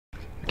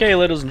Okay,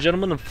 ladies and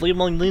gentlemen,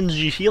 Flaming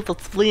Ninja here,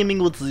 that's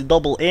Flaming with the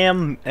double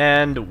M,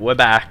 and we're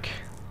back.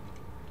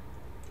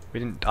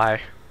 We didn't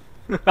die.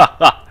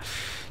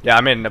 Yeah,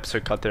 I made an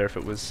episode cut there if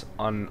it was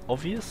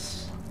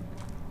unobvious.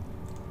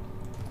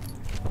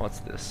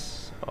 What's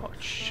this? Oh,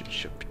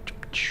 shit.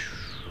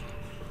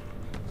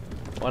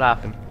 What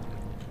happened?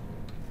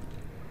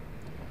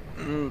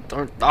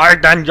 Don't die,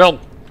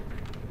 Daniel!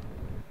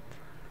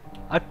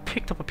 I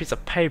picked up a piece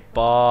of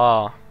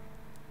paper.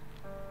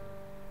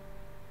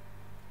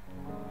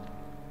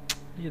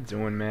 What are you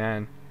doing,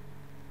 man?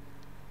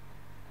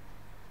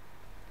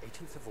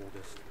 18th of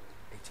August,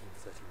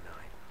 1839.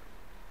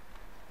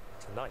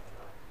 Tonight,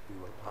 we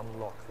will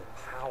unlock the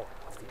power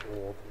of the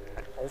orb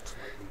and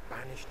ultimately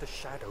banish the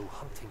shadow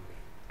hunting me.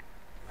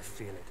 I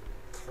feel it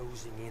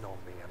closing in on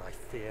me, and I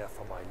fear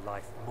for my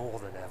life more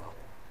than ever.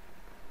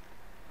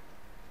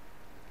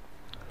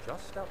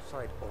 Just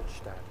outside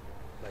Altstadt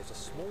lies a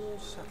small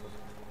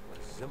settlement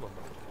where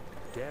Zimmerman,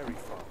 a dairy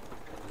farmer,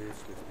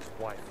 lives with his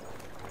wife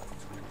and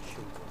 3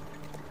 children.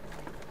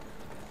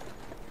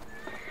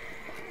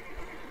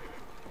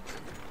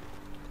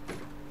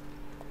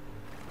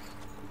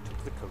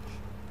 The coach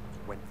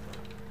went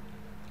there.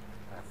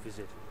 Our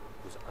visit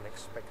was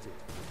unexpected,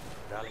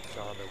 and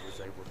Alexander was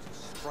able to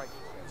strike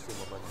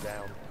Zimmerman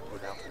down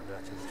without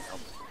alerting the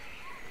others.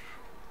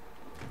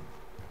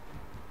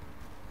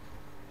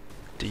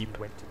 Deep.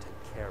 He went to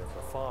take care of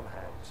the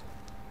farmhands.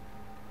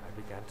 I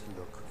began to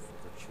look for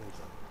the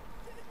children.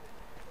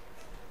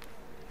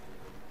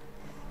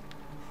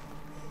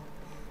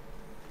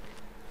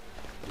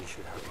 We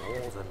should have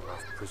more than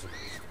enough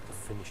prisoners to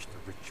finish the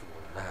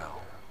ritual now.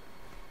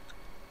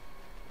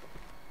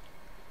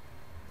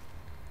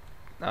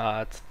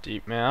 It's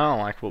deep, man. I don't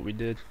like what we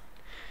did.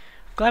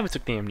 Glad we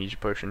took the amnesia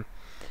potion.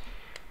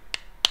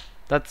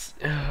 That's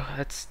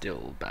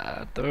still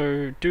bad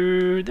though,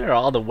 dude. There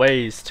are other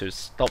ways to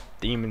stop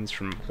demons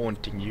from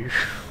haunting you.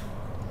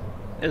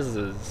 This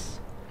is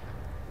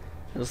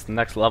the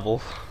next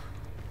level.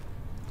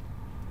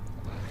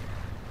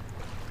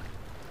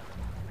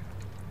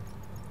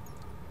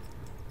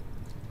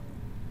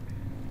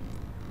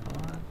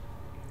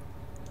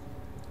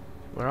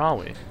 Where are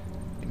we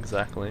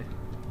exactly?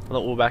 I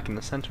thought we were back in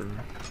the center room.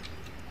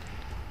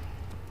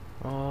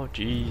 Oh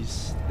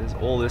jeez, there's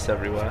all this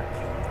everywhere.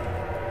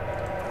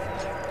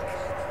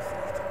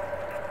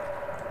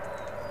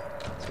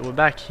 So we're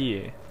back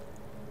here.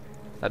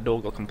 That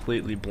door got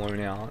completely blown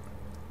out.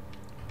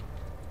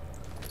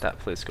 That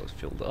place got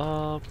filled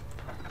up.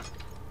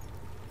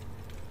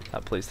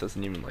 That place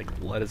doesn't even like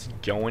let us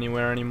go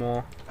anywhere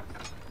anymore.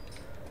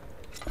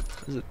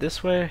 Is it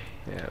this way?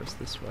 Yeah, it was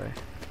this way.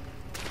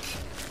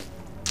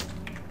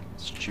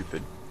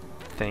 Stupid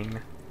thing.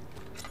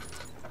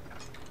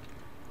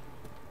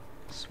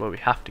 This is where we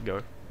have to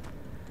go.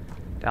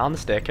 Down the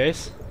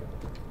staircase.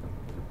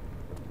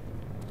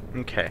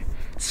 Okay,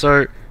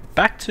 so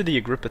back to the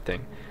Agrippa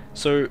thing.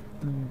 So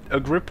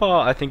Agrippa,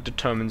 I think,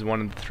 determines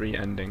one of the 3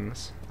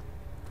 endings.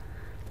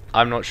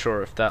 I'm not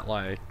sure if that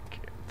if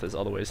there's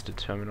other ways to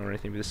determine or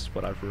anything, but this is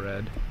what I've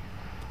read.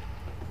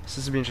 This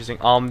is gonna be interesting.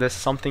 There's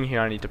something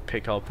here I need to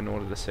pick up in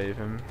order to save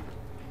him.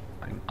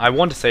 I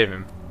want to save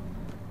him.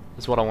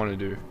 That's what I want to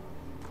do.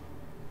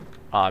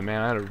 Ah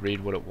man, I had to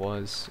read what it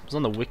was. It was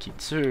on the wiki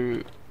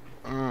too.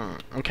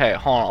 Okay,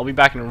 hold on. I'll be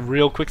back in a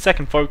real quick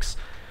second, folks.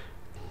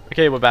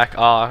 Okay, we're back.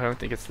 I don't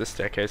think it's this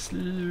staircase.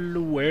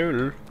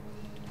 Well,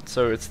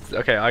 so it's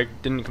okay. I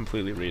didn't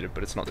completely read it,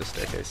 but it's not this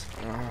staircase.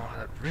 Oh,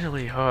 that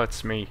really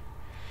hurts me.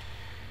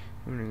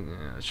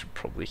 I should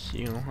probably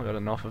heal. I got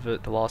enough of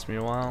it to last me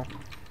a while.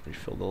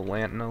 Refill the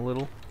lantern a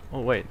little.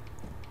 Oh wait.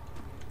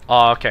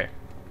 Oh, okay.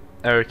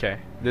 Okay.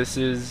 This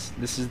is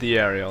the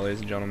area,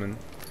 ladies and gentlemen.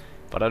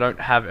 But I don't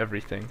have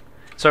everything.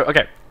 So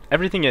okay,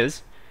 everything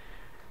is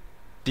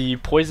the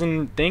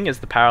poison thing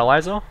is the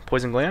paralyzer,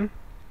 poison gland.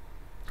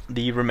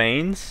 The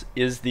remains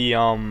is the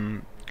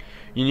you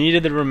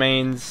needed the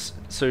remains,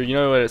 so you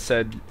know what it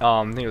said,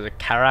 I think it was a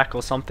Karak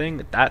or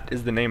something. That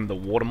is the name of the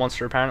water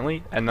monster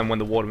apparently, and then when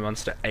the water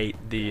monster ate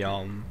the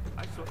I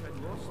thought I'd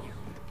lost you.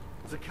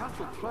 The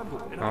castle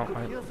trembled and I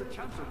could hear the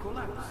chancel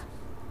collapse.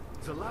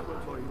 The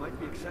laboratory might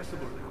be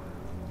accessible now.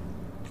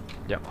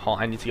 Yep,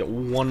 I need to get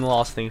one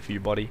last thing for you,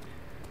 buddy.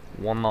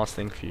 One last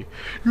thing for you.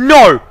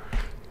 No!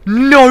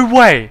 No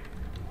way!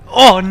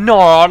 Oh no!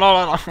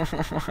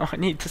 I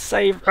need to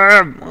save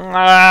him!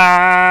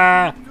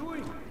 Ah!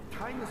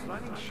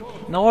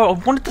 No, I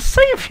wanted to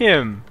save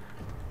him!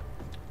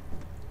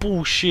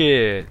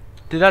 Bullshit!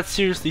 Did that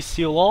seriously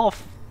seal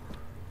off?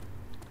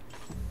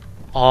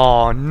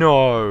 Oh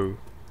no!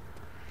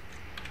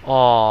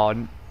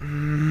 Oh,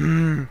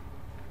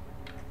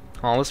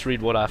 oh, let's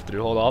read what I have to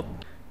do. Hold up.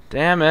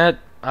 Damn it!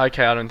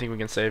 Okay, I don't think we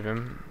can save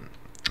him.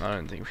 I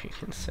don't think we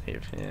can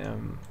save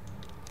him.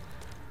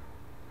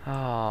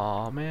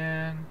 Oh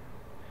man.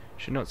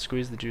 Should not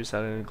squeeze the juice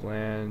out of the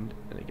gland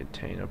in a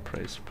container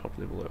placed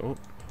properly below. Oh.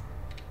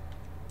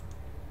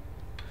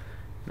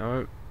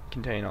 No,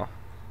 container.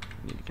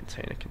 We need a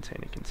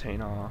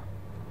container.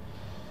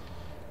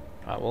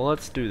 Alright, well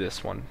let's do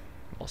this one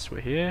whilst we're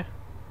here.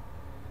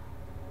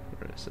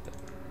 Is it?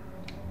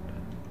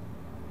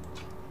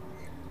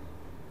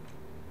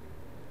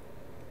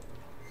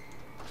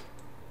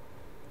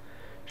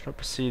 Should not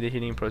proceed the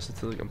heating process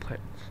till the complete.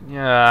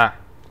 Yeah.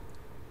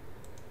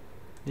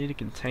 Need a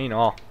container.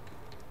 Oh,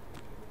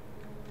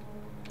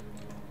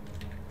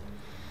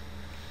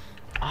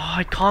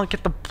 I can't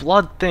get the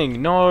blood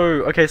thing. No.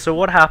 Okay, so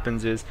what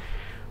happens is,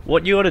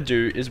 what you gotta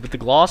do is with the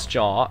glass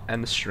jar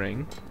and the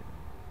string,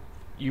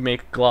 you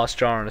make a glass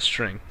jar and a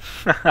string.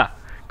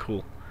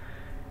 Cool.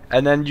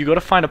 And then you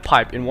gotta find a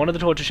pipe. In one of the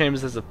torture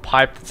chambers there's a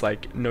pipe that's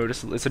like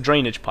noticeable. It's a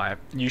drainage pipe.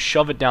 You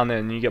shove it down there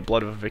and you get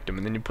blood of a victim,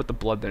 and then you put the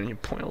blood there and you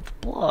boil the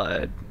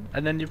blood.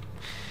 And then you...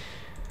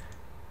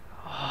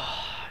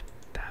 Oh,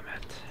 damn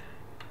it.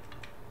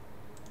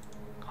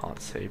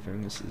 Can't save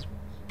him. This is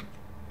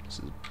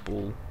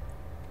bull.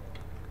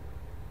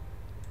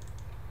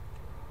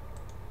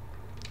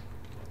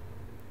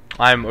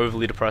 I am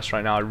overly depressed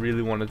right now. I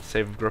really wanted to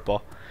save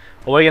Agrippa.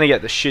 But we're gonna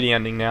get the shitty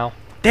ending now.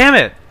 Damn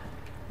it!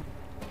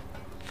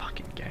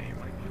 Fucking game.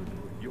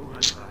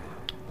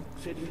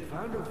 Said he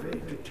found a way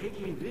to take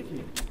me with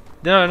him.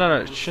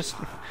 No, it's just...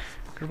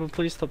 Agrippa,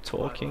 please stop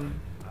talking.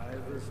 I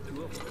was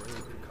too afraid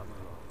to come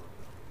along.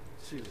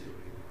 Seriously.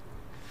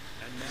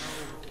 And now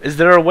Is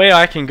there a way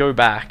I can go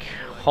back?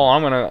 Hold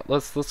on, I'm gonna...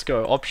 Let's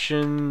go.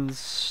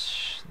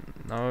 Options...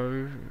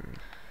 No...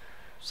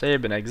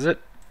 Save and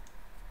exit.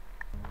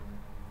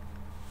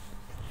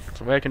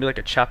 So where I can do like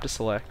a chapter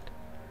select.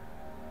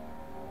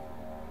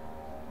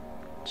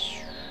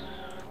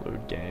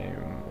 Load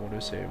game,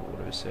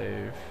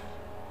 autosave.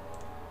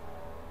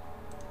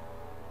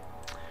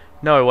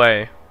 No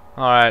way.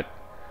 Alright.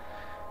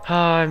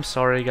 I'm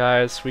sorry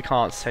guys, we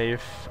can't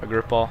save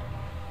Agrippa.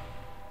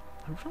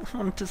 I really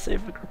wanted to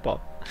save Agrippa.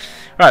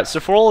 Alright, so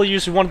for all of you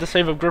who wanted to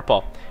save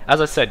Agrippa,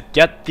 as I said,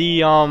 get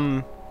the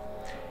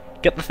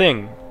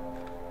thing.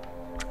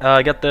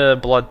 Get the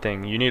blood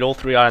thing. You need all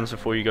 3 items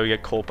before you go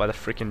get caught by the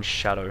freaking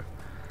shadow.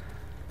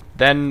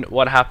 Then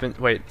what happened?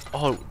 Wait.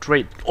 Oh,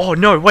 wait. Oh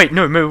no! Wait.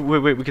 No.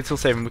 Wait. We can still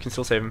save him. We can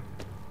still save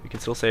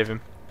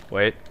him.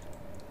 Wait.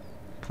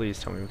 Please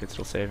tell me we can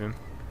still save him.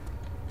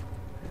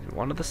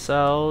 One of the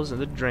cells in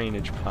the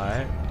drainage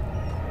pipe.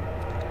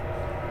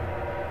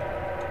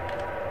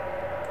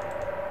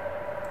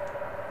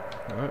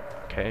 No.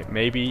 Okay.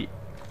 Maybe.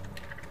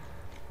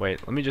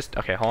 Wait, let me just...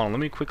 Okay, hold on. Let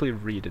me quickly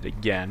read it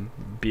again.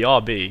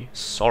 BRB.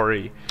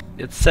 Sorry.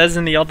 It says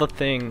in the other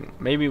thing...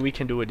 Maybe we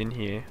can do it in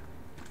here.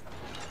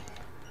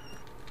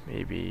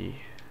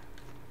 Maybe...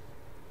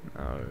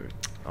 No.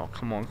 Oh,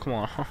 come on.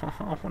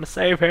 I want to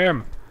save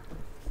him.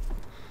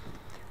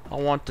 I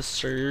want to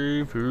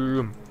save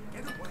him.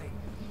 Get away.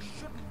 You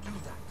shouldn't do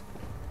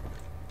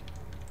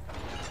that.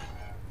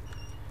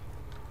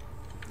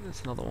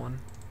 There's another one.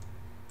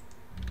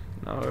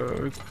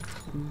 No.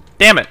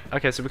 Damn it!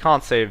 Okay, so we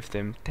can't save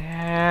them.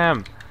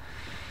 Damn.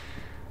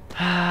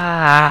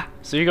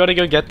 So you gotta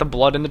go get the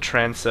blood in the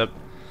transept.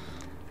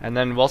 And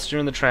then whilst you're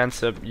in the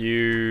transept,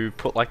 you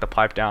put like the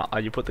pipe down,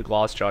 you put the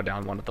glass jar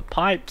down one of the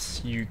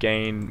pipes, you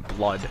gain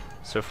blood.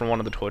 So from one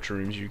of the torture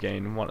rooms you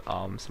gain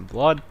some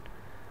blood.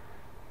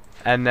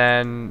 And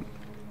then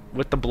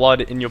with the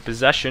blood in your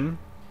possession,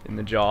 in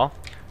the jar,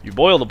 you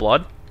boil the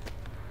blood.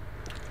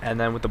 And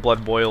then with the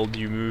blood boiled,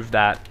 you move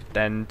that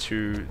then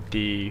to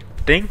the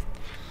thing.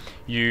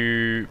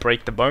 You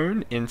break the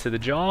bone into the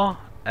jar,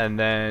 and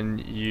then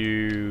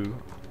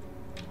you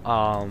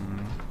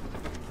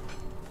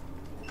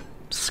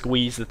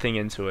squeeze the thing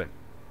into it.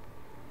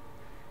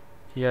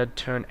 He had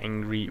turned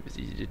angry. It was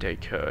easy to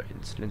take her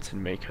incidents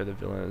and make her the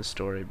villain of the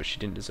story, but she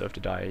didn't deserve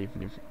to die,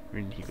 even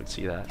he could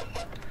see that.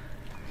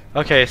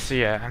 Okay, so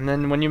yeah, and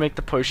then when you make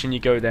the potion, you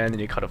go there, and then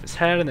you cut off his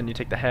head, and then you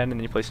take the head, and then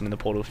you place it in the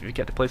portal. If you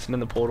forget to place it in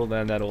the portal,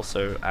 then that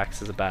also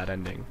acts as a bad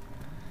ending.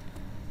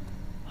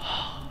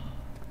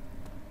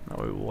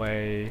 No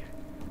way.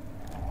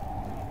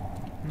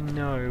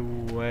 No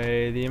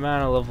way. The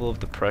amount of level of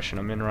depression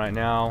I'm in right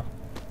now.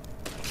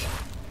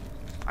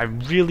 I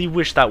really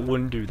wish that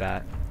wouldn't do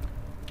that.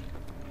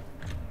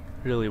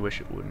 Really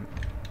wish it wouldn't.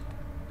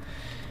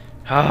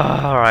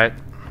 Alright,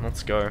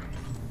 let's go.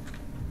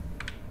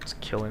 Let's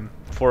kill him.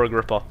 For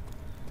Agrippa.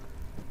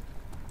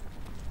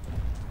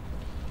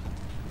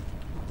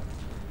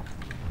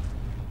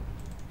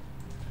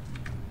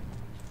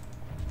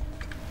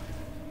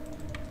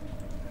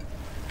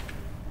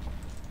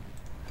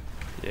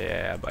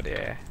 Yeah, buddy.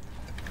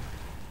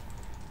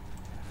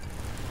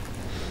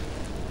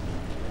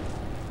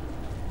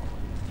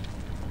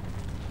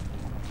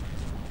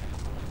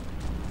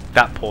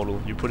 That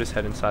portal. You put his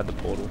head inside the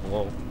portal.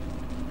 Whoa.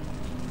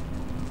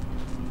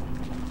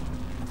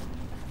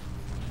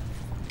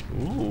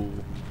 Ooh.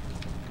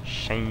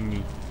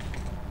 Shiny.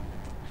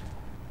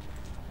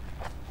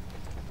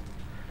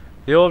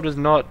 The orb does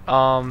not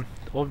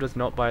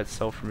by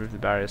itself remove the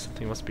barrier.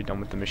 Something must be done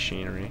with the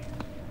machinery.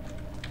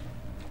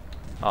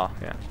 Ah,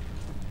 yeah.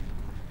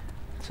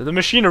 So the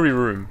machinery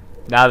room.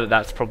 Now that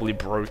that's probably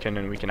broken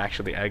and we can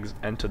actually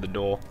enter the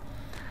door.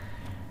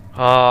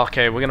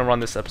 Okay, we're gonna run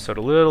this episode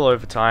a little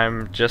over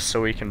time just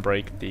so we can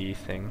break the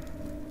thing.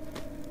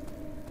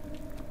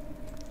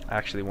 I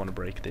actually want to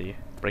break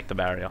the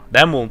barrier.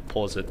 Then we'll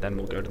pause it. Then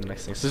we'll go to the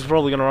next thing. So this is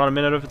probably gonna run a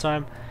minute over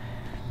time.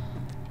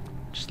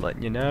 Just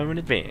letting you know in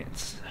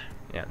advance.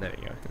 Yeah, there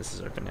you go. This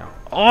is open now.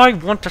 Oh, I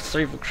want to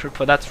save the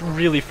trooper. That's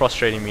really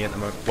frustrating me at the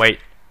moment. Wait.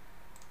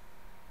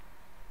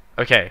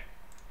 Okay.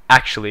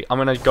 Actually, I'm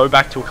gonna go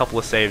back to a couple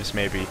of saves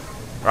maybe.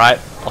 Right?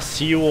 I'll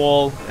see you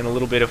all in a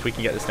little bit if we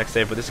can get this next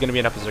save. But this is gonna be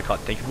an episode cut.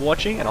 Thank you for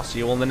watching, and I'll see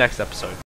you all in the next episode.